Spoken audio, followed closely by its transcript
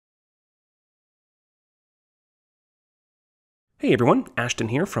Hey everyone, Ashton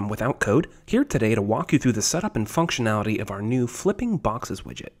here from Without Code, here today to walk you through the setup and functionality of our new Flipping Boxes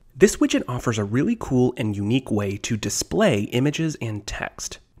widget. This widget offers a really cool and unique way to display images and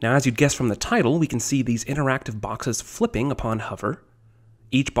text. Now, as you'd guess from the title, we can see these interactive boxes flipping upon hover.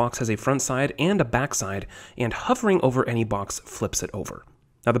 Each box has a front side and a back side, and hovering over any box flips it over.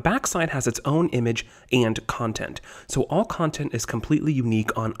 Now, the back side has its own image and content, so all content is completely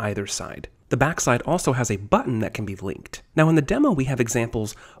unique on either side. The backside also has a button that can be linked. Now in the demo, we have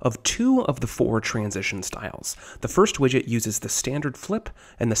examples of 2 of the 4 transition styles. The first widget uses the standard flip,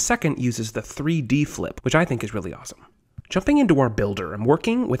 and the second uses the 3D flip, which I think is really awesome. Jumping into our builder, I'm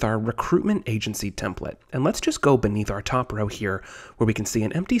working with our recruitment agency template, and let's just go beneath our top row here, where we can see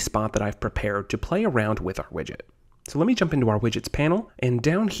an empty spot that I've prepared to play around with our widget. So let me jump into our widgets panel, and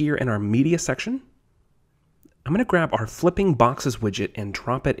down here in our media section, I'm going to grab our Flipping Boxes widget and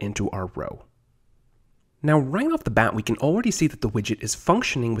drop it into our row. Now right off the bat, we can already see that the widget is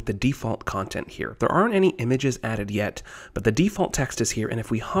functioning with the default content here. There aren't any images added yet, but the default text is here, and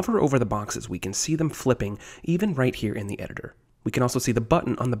if we hover over the boxes, we can see them flipping even right here in the editor. We can also see the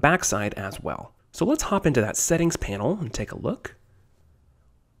button on the backside as well. So let's hop into that settings panel and take a look.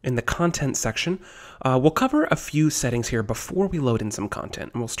 In the content section, we'll cover a few settings here before we load in some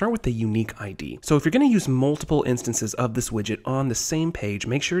content, and we'll start with the unique ID. So if you're going to use multiple instances of this widget on the same page,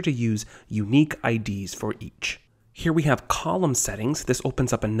 make sure to use unique IDs for each. Here we have column settings. This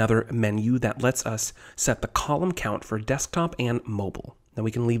opens up another menu that lets us set the column count for desktop and mobile. Now we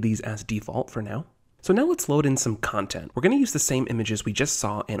can leave these as default for now. So now let's load in some content. We're going to use the same images we just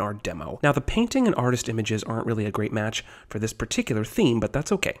saw in our demo. Now the painting and artist images aren't really a great match for this particular theme, but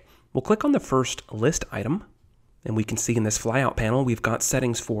that's okay. We'll click on the first list item, and we can see in this flyout panel we've got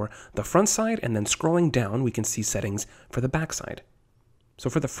settings for the front side, and then scrolling down we can see settings for the back side. So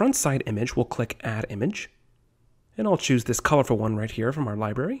for the front side image, we'll click Add Image, and I'll choose this colorful one right here from our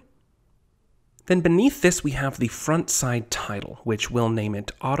library. Then beneath this we have the front side title, which we'll name it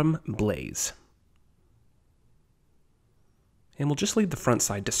Autumn Blaze. And we'll just leave the front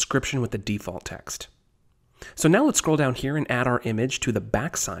side description with the default text. So now let's scroll down here and add our image to the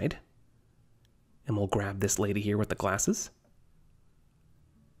back side. And we'll grab this lady here with the glasses.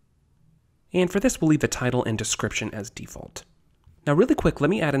 And for this, we'll leave the title and description as default. Now really quick,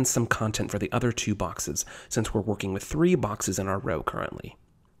 let me add in some content for the other 2 boxes, since we're working with 3 boxes in our row currently.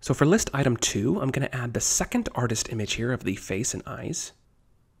 So for list item 2, I'm going to add the second artist image here of the face and eyes.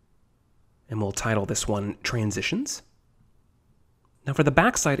 And we'll title this one Transitions. Now for the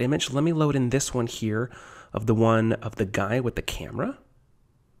backside image, let me load in this one here of the guy with the camera.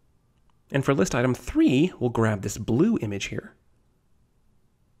 And for list item 3, we'll grab this blue image here.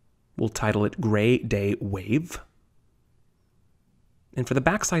 We'll title it Gray Day Wave. And for the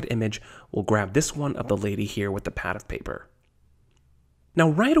backside image, we'll grab this one of the lady here with the pad of paper. Now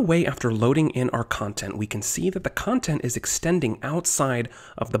right away after loading in our content, we can see that the content is extending outside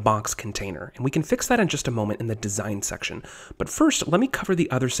of the box container, and we can fix that in just a moment in the design section. But first, let me cover the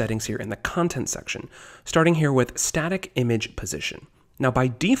other settings here in the content section, starting here with static image position. Now by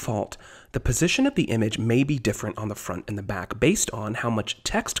default, the position of the image may be different on the front and the back based on how much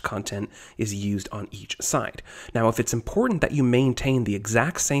text content is used on each side. Now if it's important that you maintain the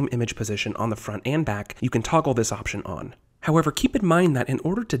exact same image position on the front and back, you can toggle this option on. However, keep in mind that in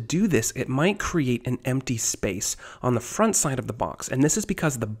order to do this, it might create an empty space on the front side of the box, and this is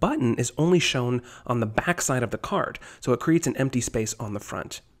because the button is only shown on the back side of the card, so it creates an empty space on the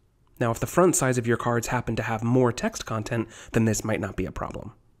front. Now, if the front sides of your cards happen to have more text content, then this might not be a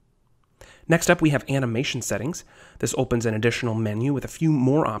problem. Next up, we have animation settings. This opens an additional menu with a few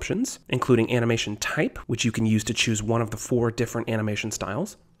more options, including animation type, which you can use to choose one of the 4 different animation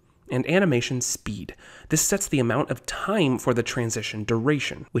styles, and animation speed. This sets the amount of time for the transition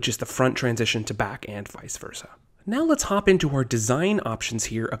duration, which is the front transition to back and vice versa. Now let's hop into our design options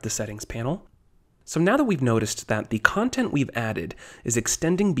here of the settings panel. So now that we've noticed that the content we've added is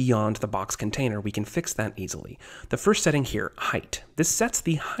extending beyond the box container, we can fix that easily. The first setting here, height. This sets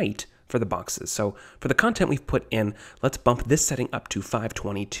the height for the boxes. So for the content we've put in, let's bump this setting up to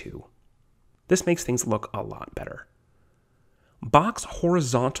 522. This makes things look a lot better. Box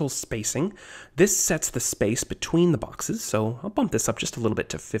horizontal spacing. This sets the space between the boxes, so I'll bump this up just a little bit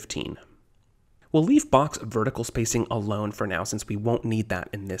to 15. We'll leave box vertical spacing alone for now since we won't need that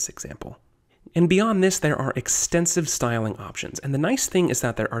in this example. And beyond this, there are extensive styling options, and the nice thing is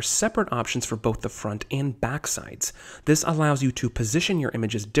that there are separate options for both the front and back sides. This allows you to position your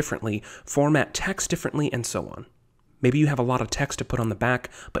images differently, format text differently, and so on. Maybe you have a lot of text to put on the back,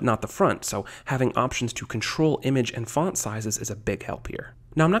 but not the front, so having options to control image and font sizes is a big help here.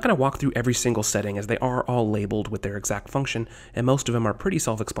 Now I'm not going to walk through every single setting as they are all labeled with their exact function, and most of them are pretty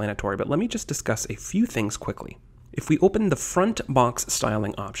self-explanatory, but let me just discuss a few things quickly. If we open the front box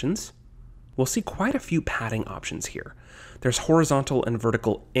styling options, we'll see quite a few padding options here. There's horizontal and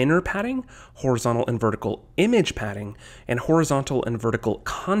vertical inner padding, horizontal and vertical image padding, and horizontal and vertical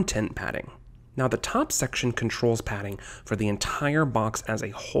content padding. Now the top section controls padding for the entire box as a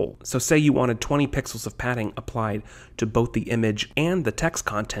whole. So say you wanted 20 pixels of padding applied to both the image and the text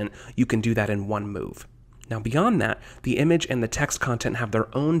content, you can do that in one move. Now beyond that, the image and the text content have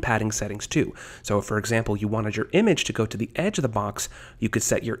their own padding settings too. So if, for example, you wanted your image to go to the edge of the box, you could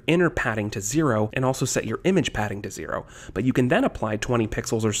set your inner padding to 0 and also set your image padding to 0. But you can then apply 20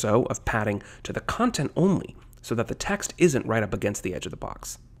 pixels or so of padding to the content only, so that the text isn't right up against the edge of the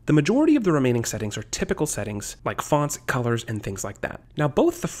box. The majority of the remaining settings are typical settings like fonts, colors, and things like that. Now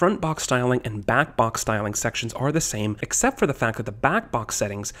both the front box styling and back box styling sections are the same, except for the fact that the back box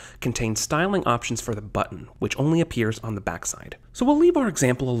settings contain styling options for the button, which only appears on the back side. So we'll leave our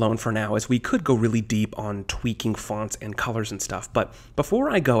example alone for now, as we could go really deep on tweaking fonts and colors and stuff, but before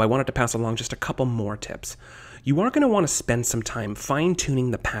I go, I wanted to pass along just a couple more tips. You are going to want to spend some time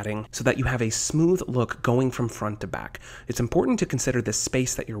fine-tuning the padding so that you have a smooth look going from front to back. It's important to consider the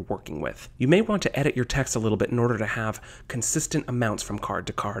space that you're working with. You may want to edit your text a little bit in order to have consistent amounts from card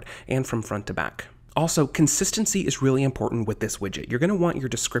to card and from front to back. Also, consistency is really important with this widget. You're going to want your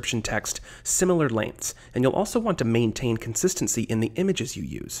description text similar lengths, and you'll also want to maintain consistency in the images you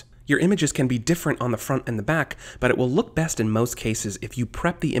use. Your images can be different on the front and the back, but it will look best in most cases if you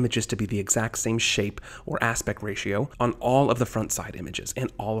prep the images to be the exact same shape or aspect ratio on all of the front side images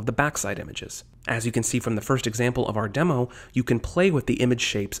and all of the back side images. As you can see from the first example of our demo, you can play with the image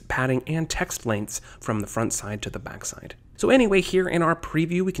shapes, padding, and text lengths from the front side to the back side. So anyway, here in our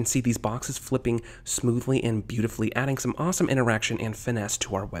preview, we can see these boxes flipping smoothly and beautifully, adding some awesome interaction and finesse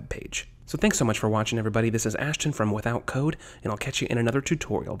to our web page. So thanks so much for watching, everybody. This is Ashton from Without Code, and I'll catch you in another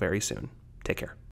tutorial very soon. Take care.